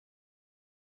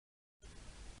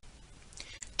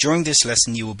During this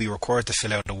lesson you will be required to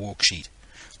fill out a worksheet.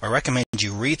 I recommend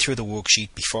you read through the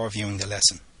worksheet before viewing the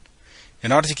lesson.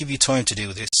 In order to give you time to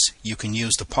do this, you can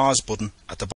use the pause button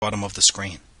at the bottom of the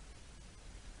screen.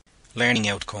 Learning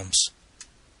outcomes.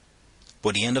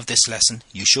 By the end of this lesson,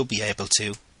 you should be able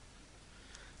to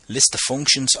list the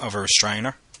functions of a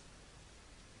restrainer,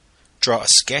 draw a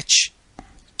sketch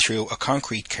through a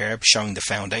concrete kerb showing the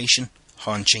foundation,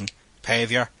 haunching,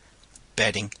 paviour,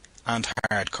 bedding and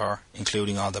hardcore,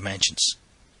 including all dimensions.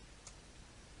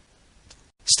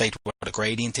 State what a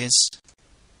gradient is.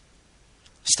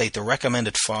 State the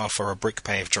recommended fall for a brick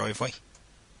paved driveway.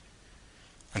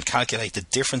 And calculate the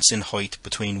difference in height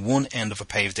between one end of a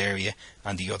paved area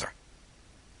and the other.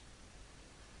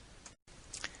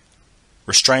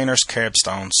 Restrainers,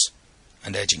 kerbstones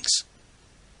and edgings.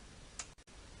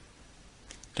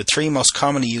 The three most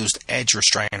commonly used edge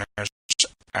restrainers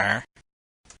are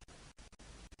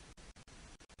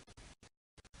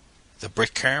the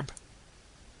brick kerb,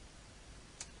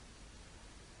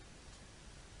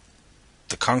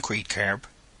 the concrete kerb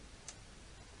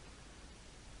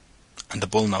and the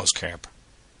bullnose kerb.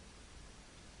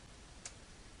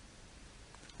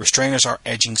 Restrainers or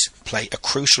edgings play a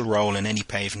crucial role in any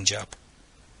paving job.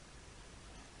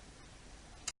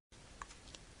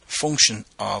 Function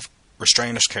of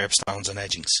restrainers, kerbstones and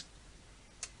edgings.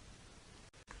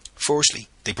 Firstly,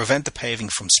 they prevent the paving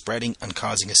from spreading and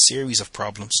causing a series of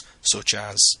problems such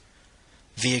as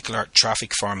vehicular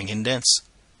traffic forming indents,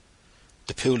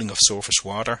 the pooling of surface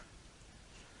water,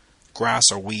 grass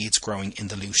or weeds growing in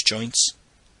the loose joints,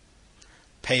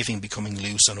 paving becoming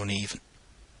loose and uneven.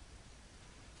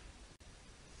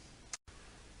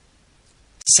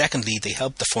 Secondly, they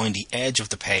help define the edge of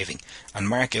the paving and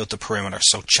mark out the perimeter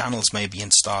so channels may be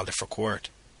installed if required.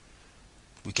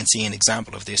 We can see an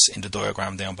example of this in the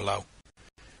diagram down below.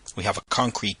 We have a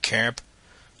concrete kerb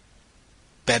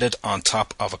bedded on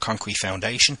top of a concrete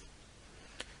foundation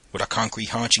with a concrete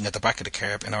haunching at the back of the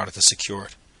kerb in order to secure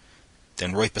it.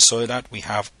 Then right beside that we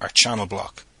have our channel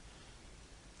block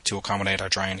to accommodate our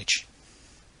drainage.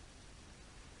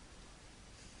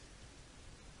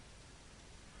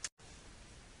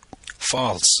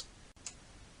 Falls.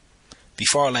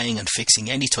 Before laying and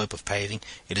fixing any type of paving,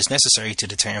 it is necessary to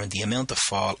determine the amount of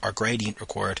fall or gradient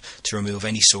required to remove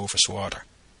any surface water.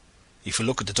 If we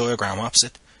look at the diagram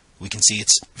opposite, we can see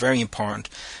it's very important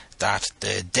that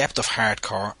the depth of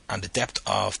hardcore and the depth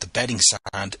of the bedding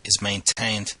sand is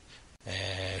maintained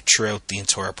throughout the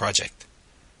entire project.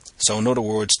 So in other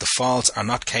words, the falls are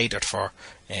not catered for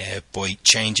by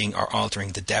changing or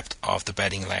altering the depth of the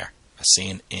bedding layer, as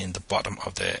seen in the bottom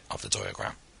of the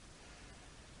diagram.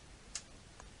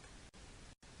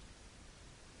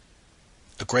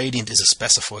 A gradient is a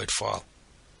specified fall.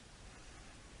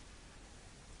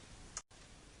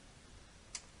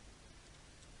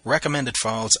 Recommended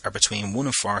falls are between 1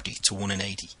 in 40 to 1 in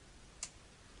 80.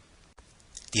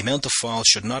 The amount of fall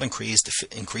should not increase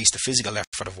the physical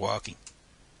effort of walking.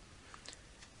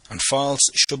 And falls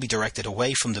should be directed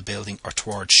away from the building or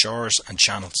towards shores and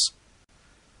channels.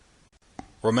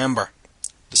 Remember,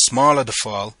 the smaller the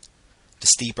fall, the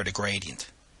steeper the gradient.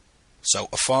 So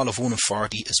a fall of 1 in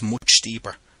 40 is much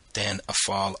steeper than a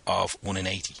fall of 1 in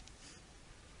 80.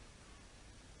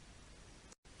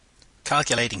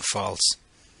 Calculating falls.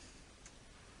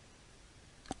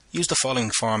 Use the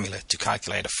following formula to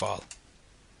calculate a fall.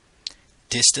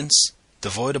 Distance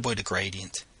divided by the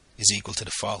gradient is equal to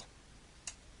the fall.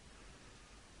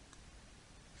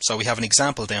 So we have an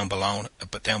example down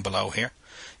below here.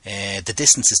 The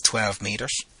distance is 12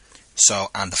 meters.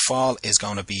 And the fall is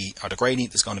going to be, or the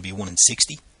gradient is going to be 1 in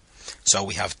 60. So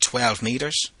we have 12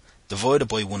 meters divided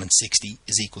by 1 in 60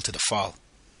 is equal to the fall.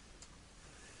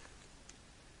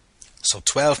 So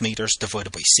 12 meters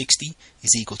divided by 60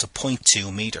 is equal to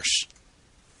 0.2 meters.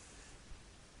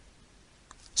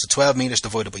 So 12 meters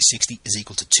divided by 60 is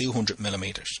equal to 200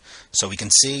 millimeters. So we can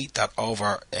see that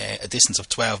over a distance of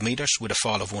 12 meters with a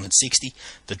fall of 1 in 60,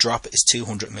 the drop is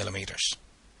 200 millimeters.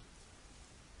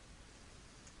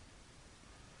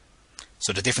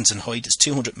 So the difference in height is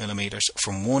 200 millimeters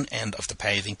from one end of the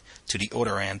paving to the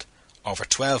other end over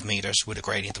 12 meters with a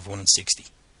gradient of 1 in 60.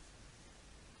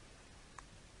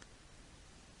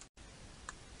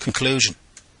 Conclusion.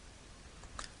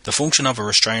 The function of a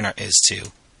restrainer is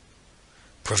to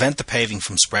prevent the paving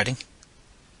from spreading,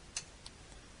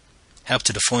 help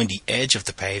to define the edge of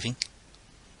the paving,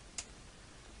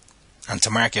 and to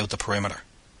mark out the perimeter.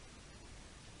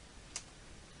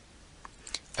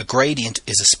 A gradient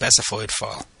is a specified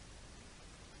fall.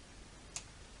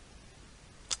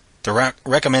 The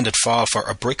recommended fall for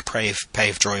a brick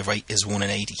paved driveway is 1 in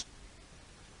 80.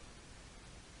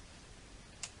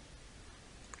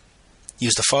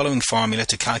 use the following formula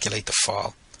to calculate the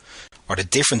fall, or the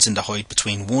difference in the height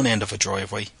between one end of a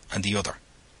driveway and the other.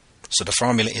 So the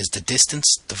formula is the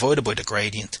distance divided by the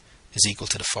gradient is equal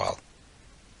to the fall.